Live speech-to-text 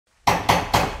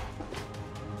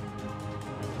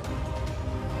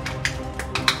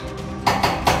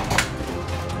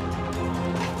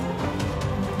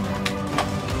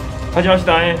하지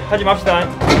맙시다. 하지 맙시다.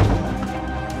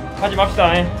 하지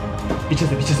맙시다.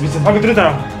 미쳤어. 방금 들은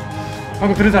사람.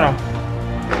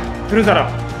 들은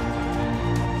사람.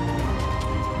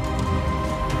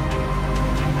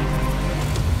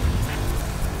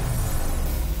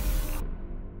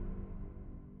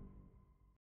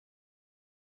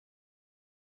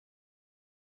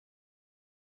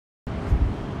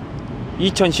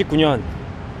 2019년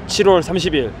 7월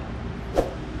 30일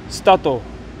스타트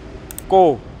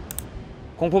고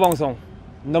공포방송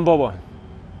넘버원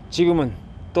지금은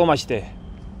또 마시대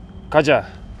가자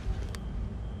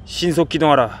신속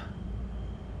기동하라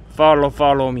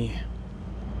follow me.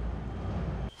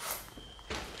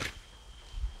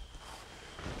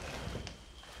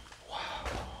 와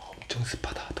엄청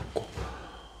습하다. 덥고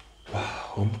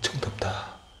와 엄청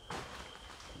덥다.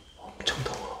 엄청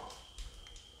더워.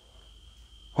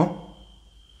 어?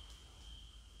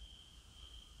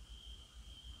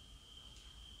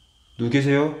 누구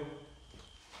계세요?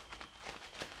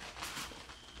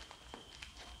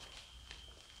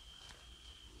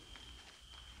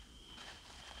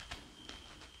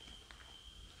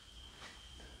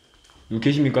 누구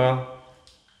계십니까?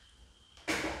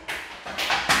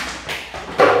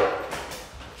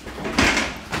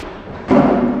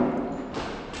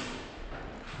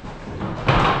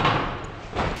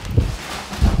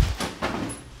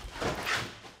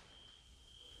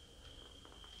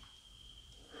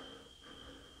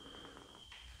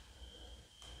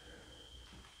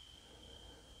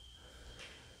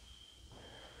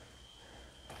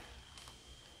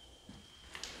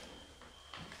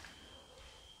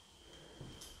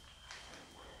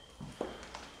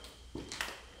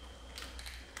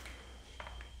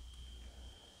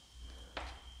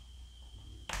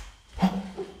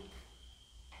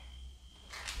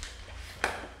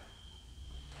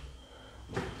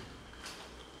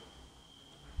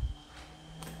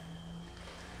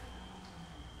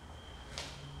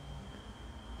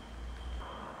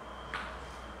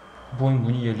 뭔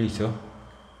문이 열려있어?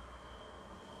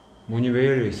 문이 왜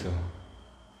열려있어?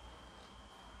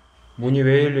 문이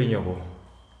왜 열려있냐고.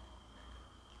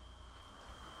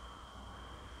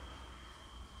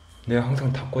 내가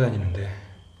항상 닫고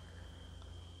다니는데.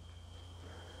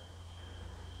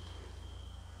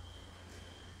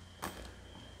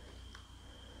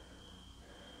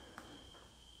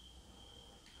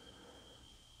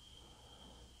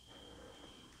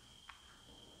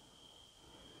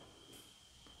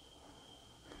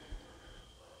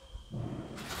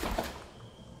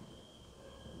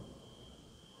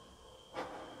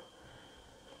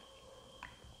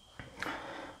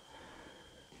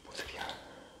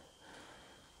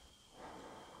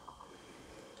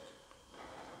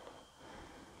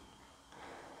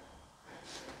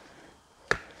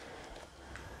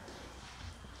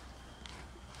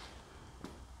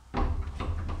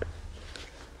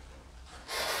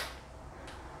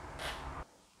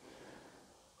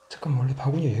 잠깐만, 원래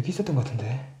바구니가 여기 있었던 것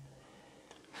같은데.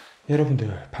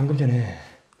 여러분들, 방금 전에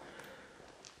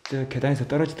저 계단에서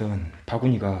떨어지던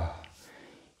바구니가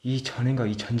이 전인가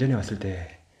이 전전에 왔을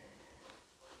때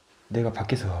내가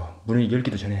밖에서 문을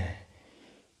열기도 전에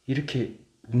이렇게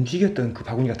움직였던 그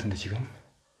바구니 같은데 지금?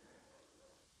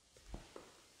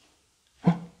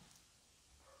 어?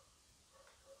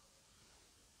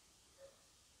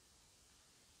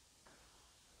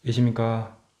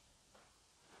 계십니까?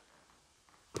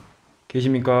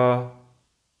 계십니까?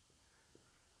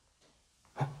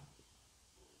 어?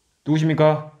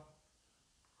 누구십니까?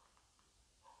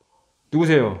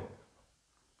 누구세요?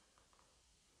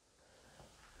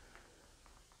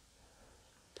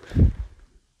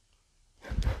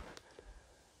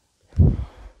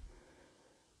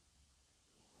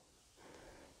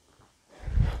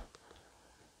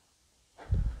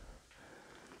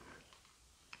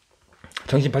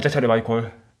 정신 바짝 차려,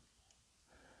 마이콜.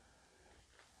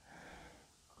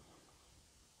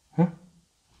 어?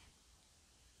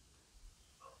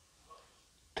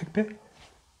 택배?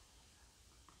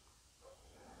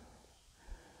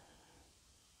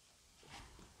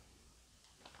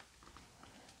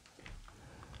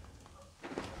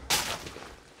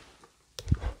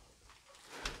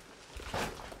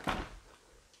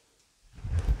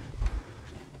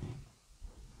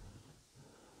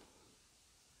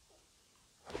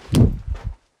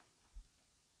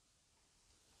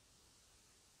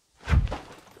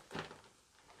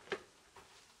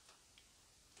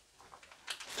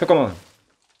 잠깐만.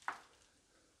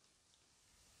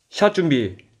 샷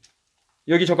준비.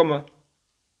 여기 잠깐만.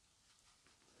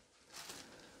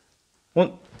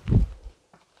 어?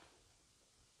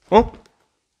 어?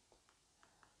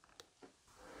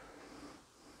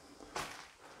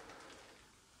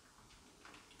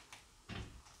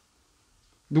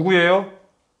 누구예요?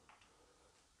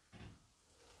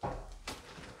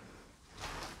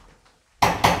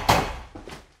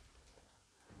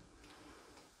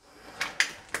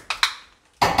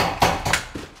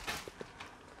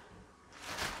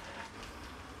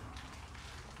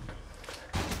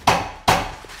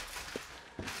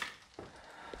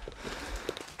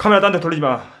 카메라 딴 데 돌리지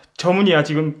마. 저문이야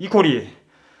지금 이 콜이.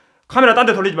 카메라 딴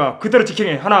데 돌리지 마. 그대로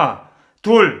직행해. 하나,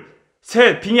 둘,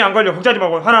 셋. 빙의 안 걸려. 걱정하지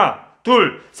말고. 하나,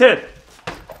 둘, 셋.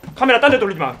 카메라 딴 데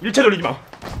돌리지 마. 일체 돌리지 마.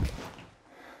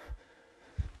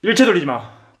 일체 돌리지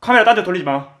마. 카메라 딴 데 돌리지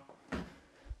마.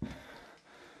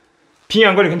 빙의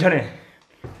안 걸려. 괜찮아.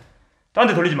 딴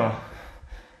데 돌리지 마.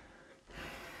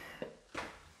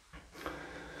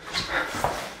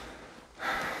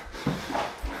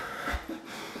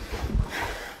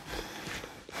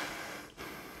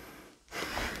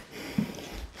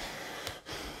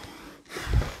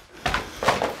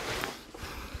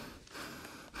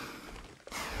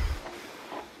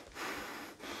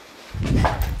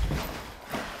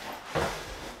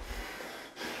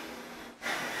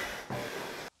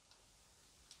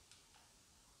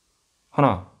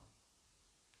 하나,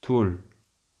 둘,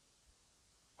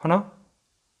 하나,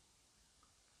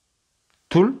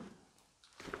 둘,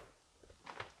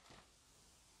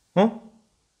 어?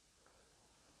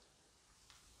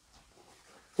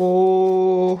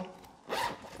 오,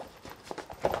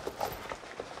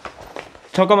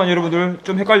 잠깐만 여러분들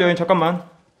좀 헷갈려요. 잠깐만.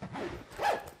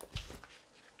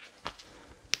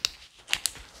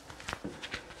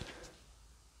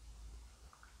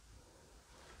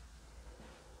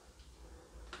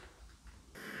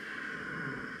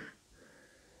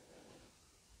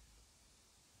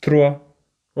 들어와.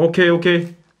 오케이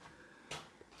오케이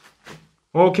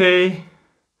오케이.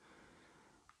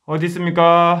 어디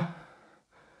있습니까?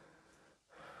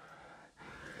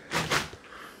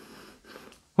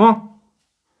 어?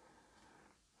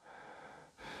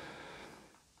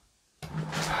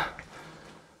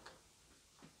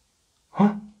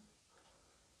 어?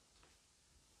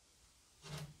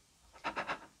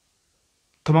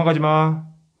 도망가지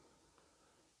마.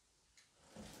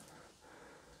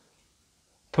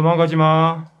 도망가지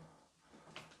마.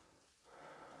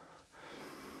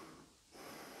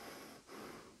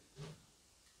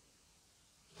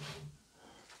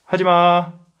 하지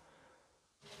마.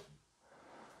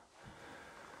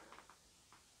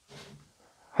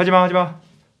 하지 마, 하지 마.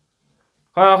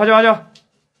 가자, 가자.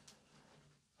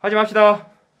 하지 맙시다.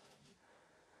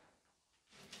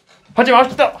 하지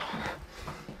맙시다.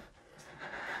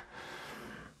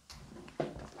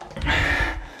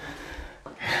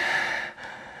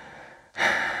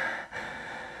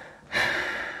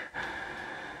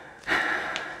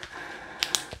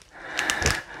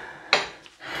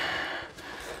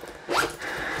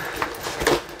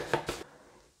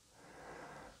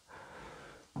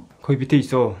 거기 밑에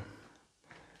있어.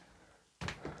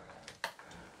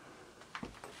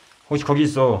 혹시 거기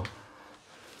있어.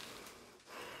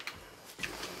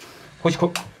 혹시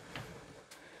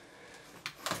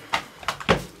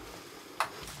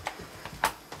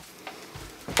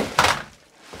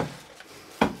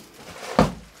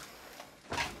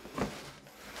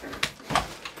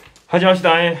하지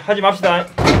맙시다. 하지 맙시다.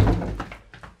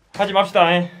 하지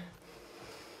맙시다.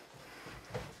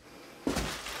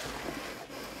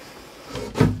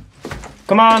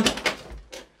 그만.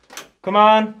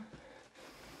 그만.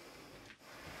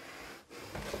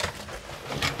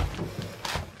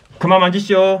 그만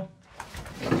만지시오.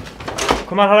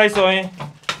 그만 하라 있어.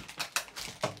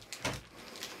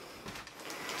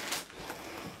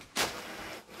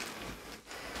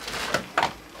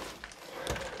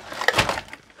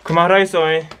 그만 하라 있어.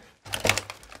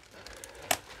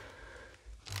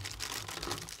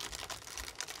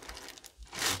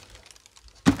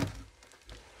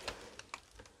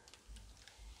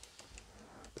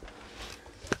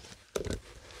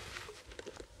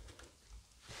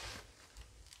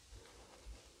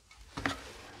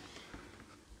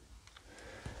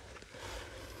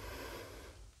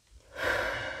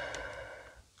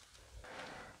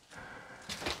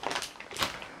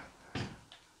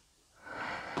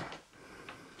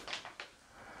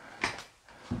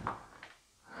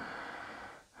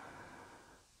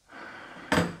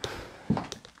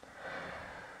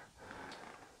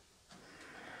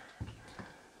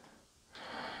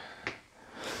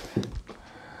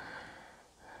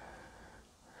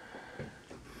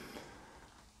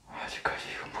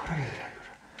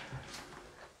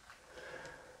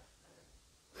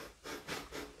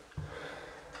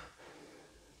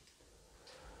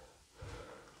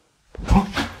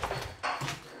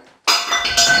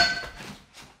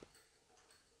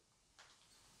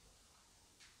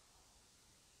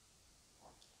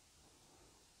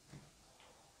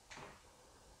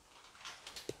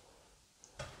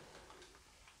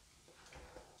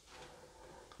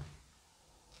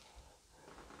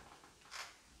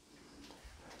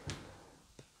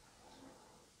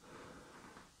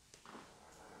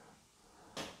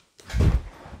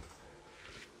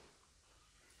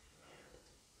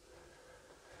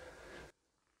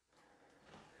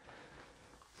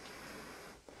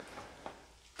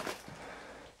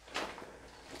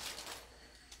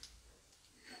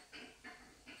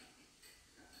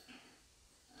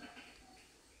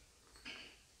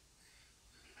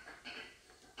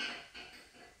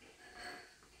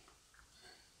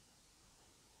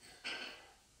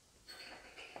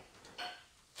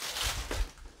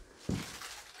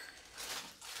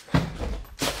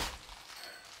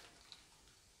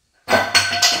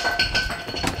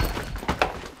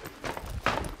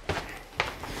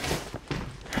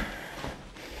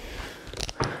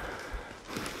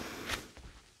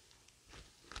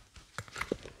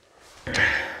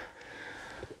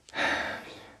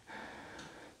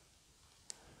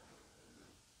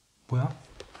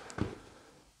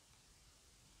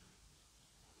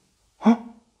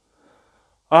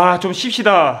 아, 좀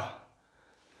쉽시다.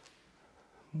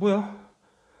 뭐야?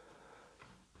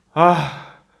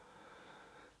 아,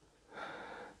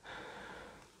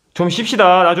 좀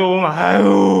쉽시다. 나 좀.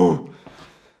 아유,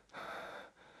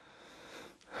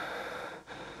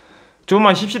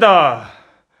 좀만 쉽시다.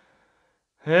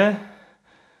 예?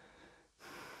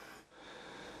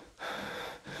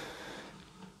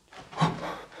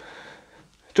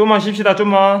 좀만 쉽시다.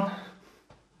 좀만.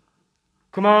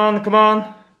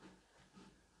 그만.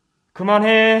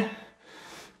 그만해.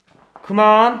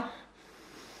 그만.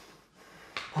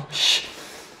 씨.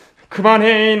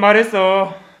 그만해.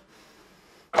 말했어.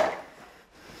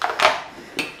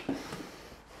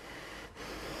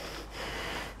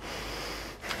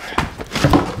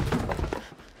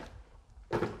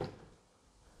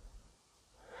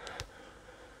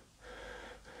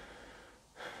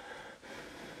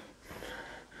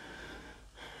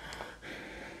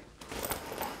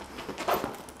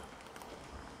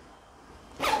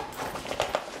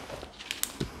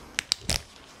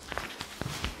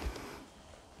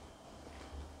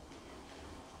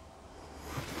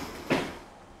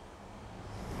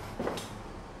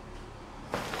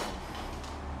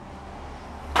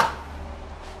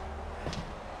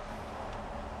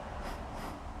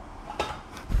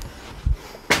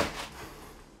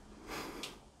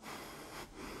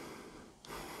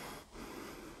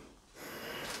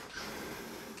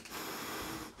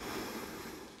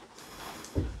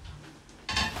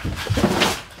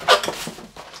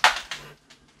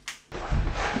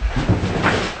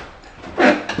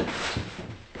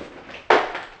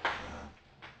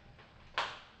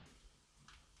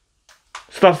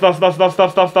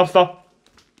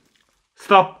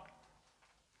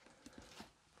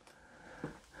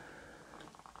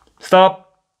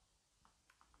 스탑.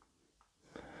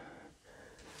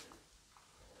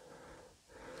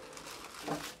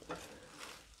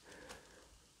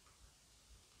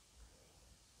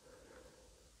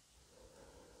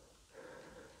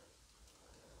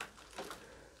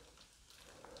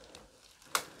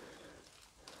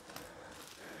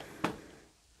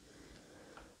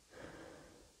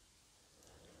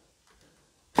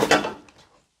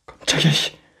 깜짝이야,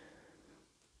 씨.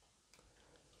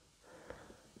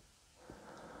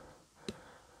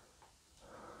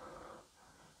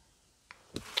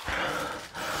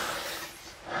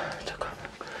 잠깐만.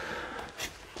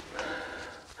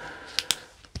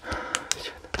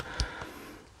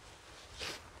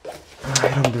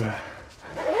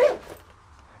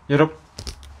 여러분들,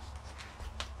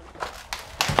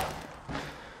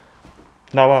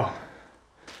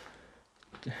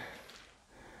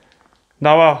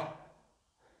 나와.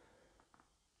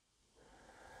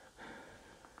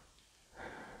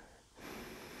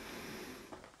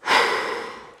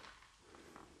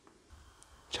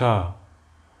 자,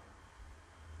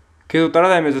 계속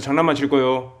따라다니면서 장난만 칠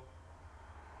거요.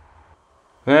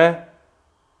 왜?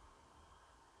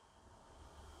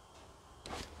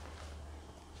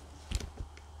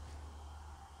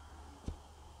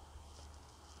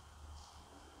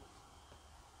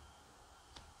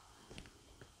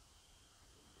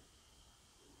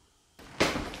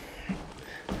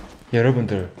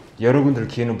 여러분들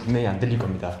귀에는 분명히 안 들릴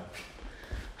겁니다.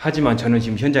 하지만 저는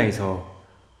지금 현장에서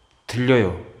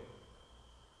들려요.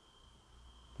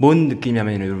 뭔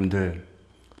느낌이냐면 여러분들,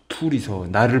 둘이서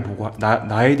나를 보고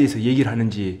나에 대해서 얘기를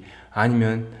하는지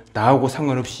아니면 나하고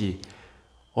상관없이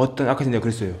어떤, 아까 전에 내가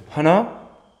그랬어요. 하나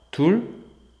둘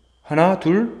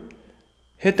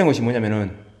했던 것이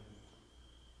뭐냐면은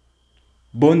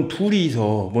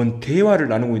둘이서 대화를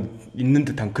나누고 있는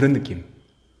듯한 그런 느낌.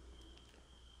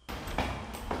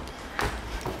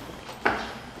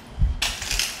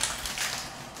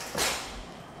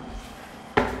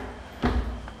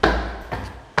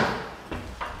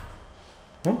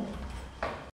 어?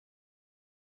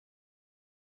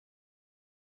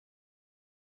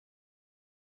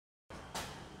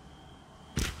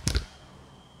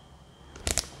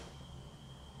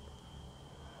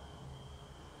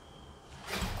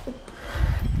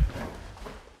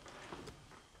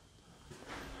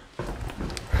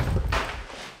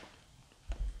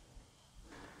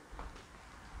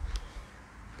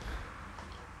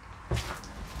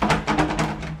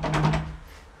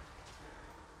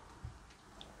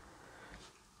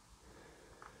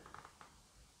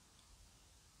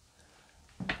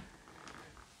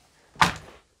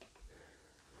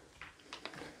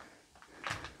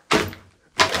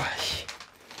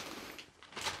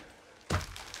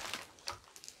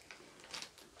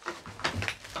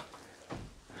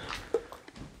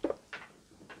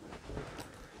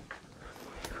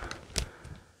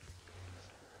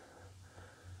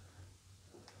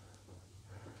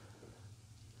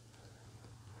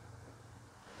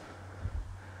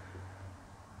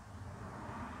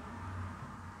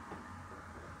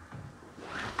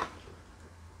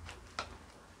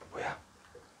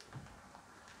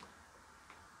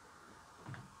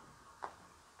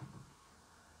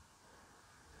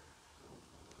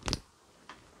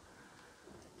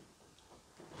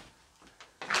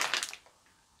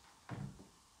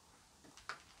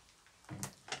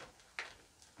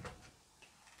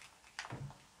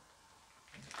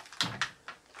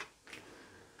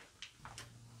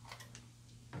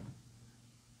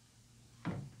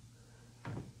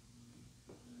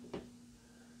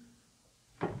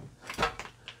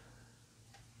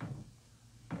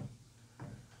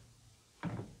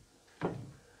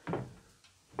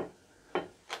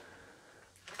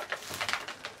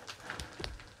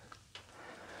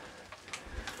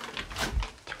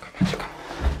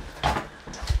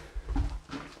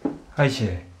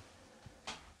 아이씨,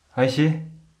 아이씨,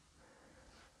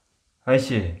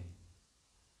 아이씨.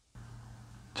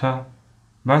 자,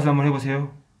 말씀 한번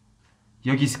해보세요.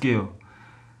 여기 있을게요.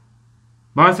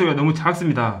 말소리가 너무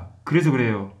작습니다. 그래서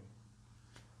그래요.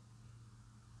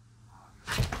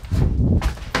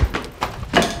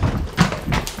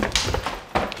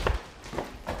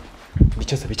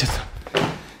 미쳤어.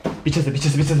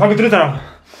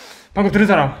 방금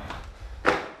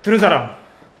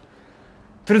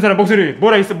들은 사람 목소리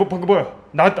뭐라 했어? 방금 뭐야?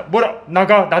 나다 뭐라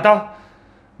나다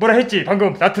뭐라 했지?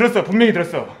 방금 나 들었어. 분명히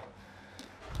들었어.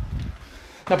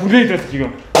 나 분명히 들었어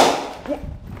지금.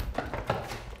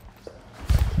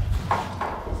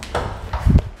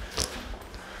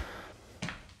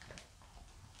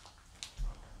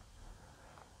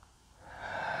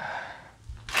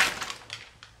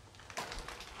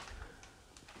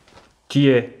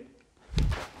 뒤에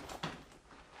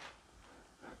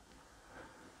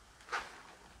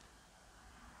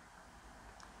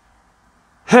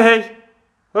헤이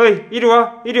어이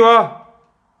이리 와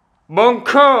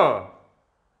멍커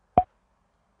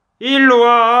일로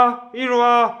와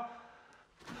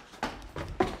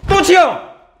또치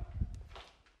형!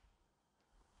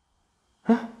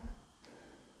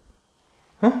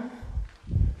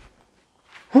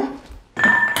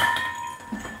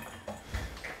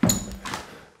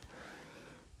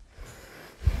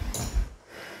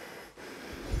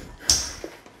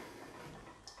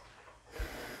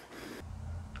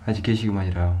 아직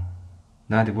계시구만이라.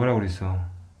 나한테 뭐라고 그랬어?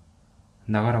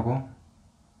 나가라고?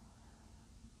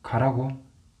 가라고?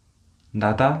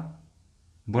 나다?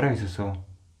 뭐라 했었어?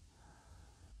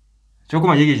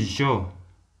 조금만 얘기해 주시오.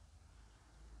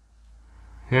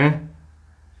 예?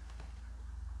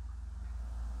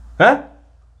 에?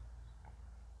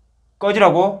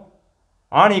 꺼지라고?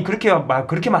 아니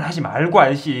그렇게만 하지 말고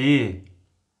알씨.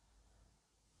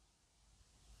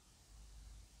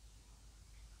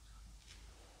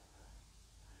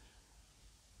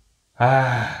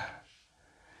 아,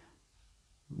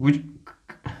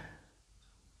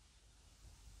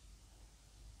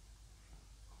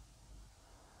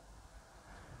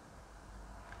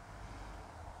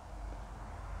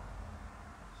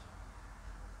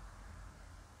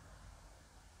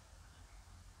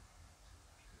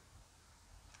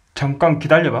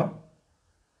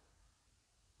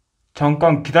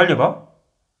 잠깐 기다려봐.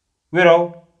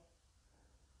 왜라오?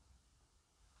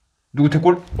 누구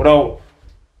데리고 오라오?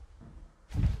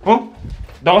 어?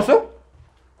 나갔어?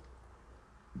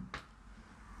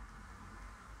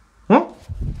 어?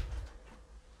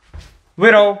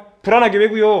 왜라오? 불안하게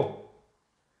왜구요?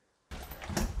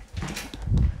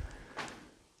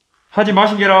 하지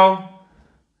마신게라오.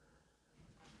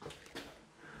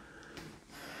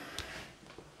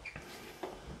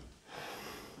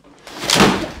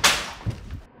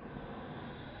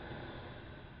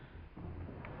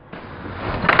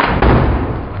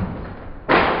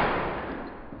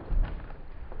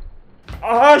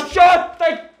 아, 샷!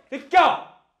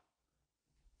 새끼야!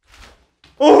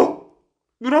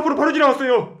 눈앞으로 바로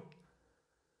지나갔어요.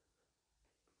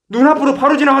 눈앞으로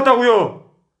바로 지나갔다고요.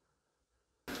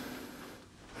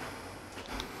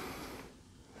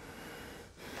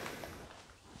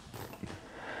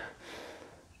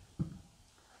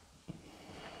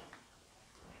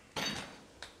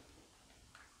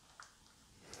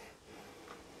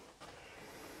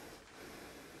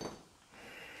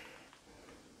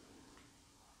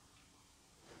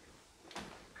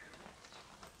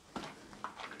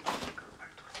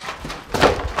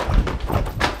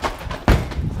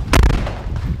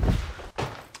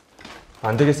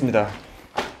 안 되겠습니다.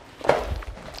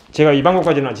 제가 이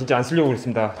방법까지는 진짜 안 쓰려고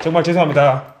그랬습니다. 정말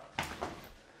죄송합니다.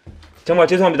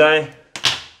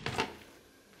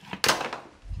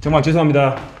 정말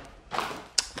죄송합니다.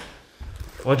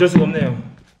 어쩔 수가 없네요.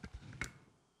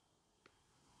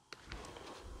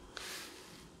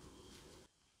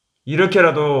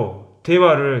 이렇게라도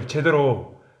대화를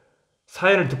제대로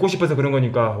사연을 듣고 싶어서 그런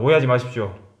거니까 오해하지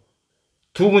마십시오.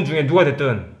 두 분 중에 누가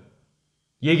됐든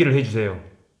얘기를 해주세요.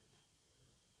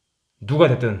 누가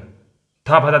됐든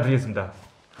다 받아들이겠습니다.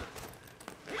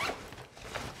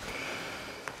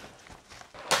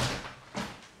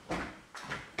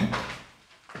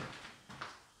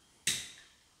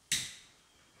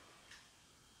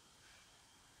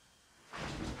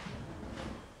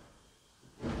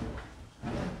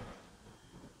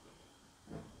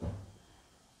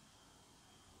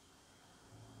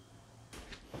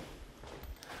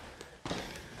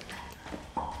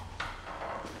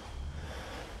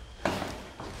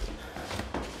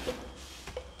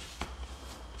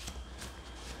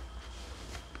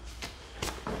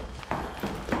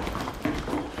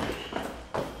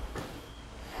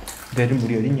 배를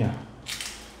물이 어딨냐?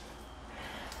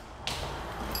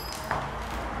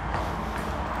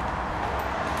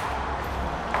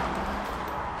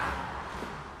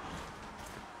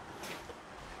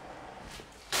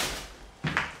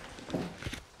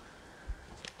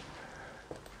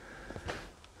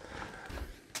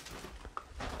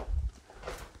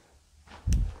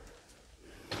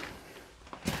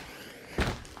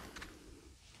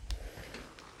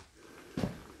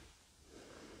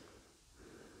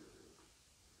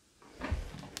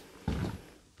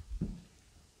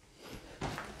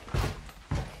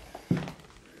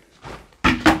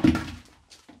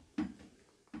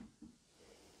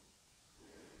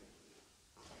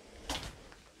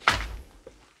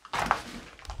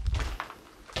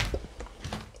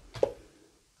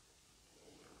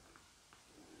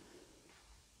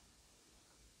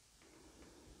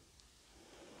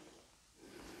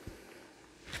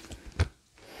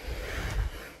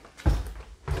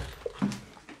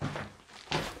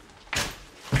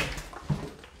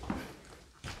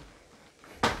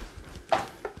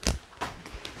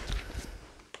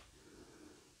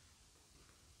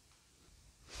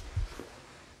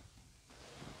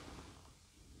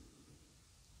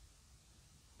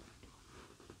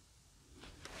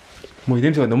 뭐 이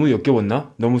냄새가 너무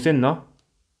역겨웠나? 너무 셌나?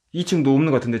 2층도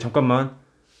없는 것 같은데 잠깐만.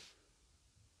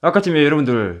 아까쯤에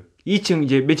여러분들 2층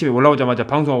이제 맨 처음에 올라오자마자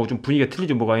방송하고 좀 분위기가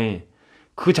틀리죠 뭐가.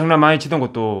 그 장난 많이 치던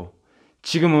것도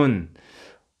지금은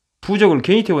부적을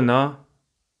괜히 태웠나?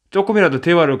 조금이라도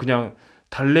대화를 그냥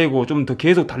달래고 좀 더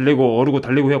계속 달래고 어르고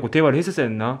달래고 해갖고 대화를 했었어야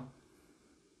했나?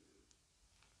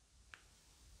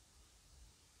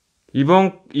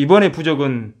 이번에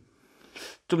부적은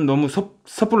좀 너무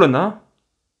섣불렀나?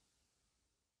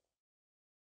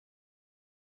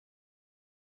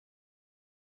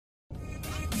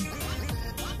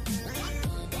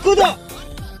 구독!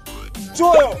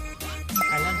 좋아요!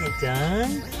 알람 설정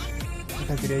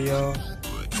부탁드려요.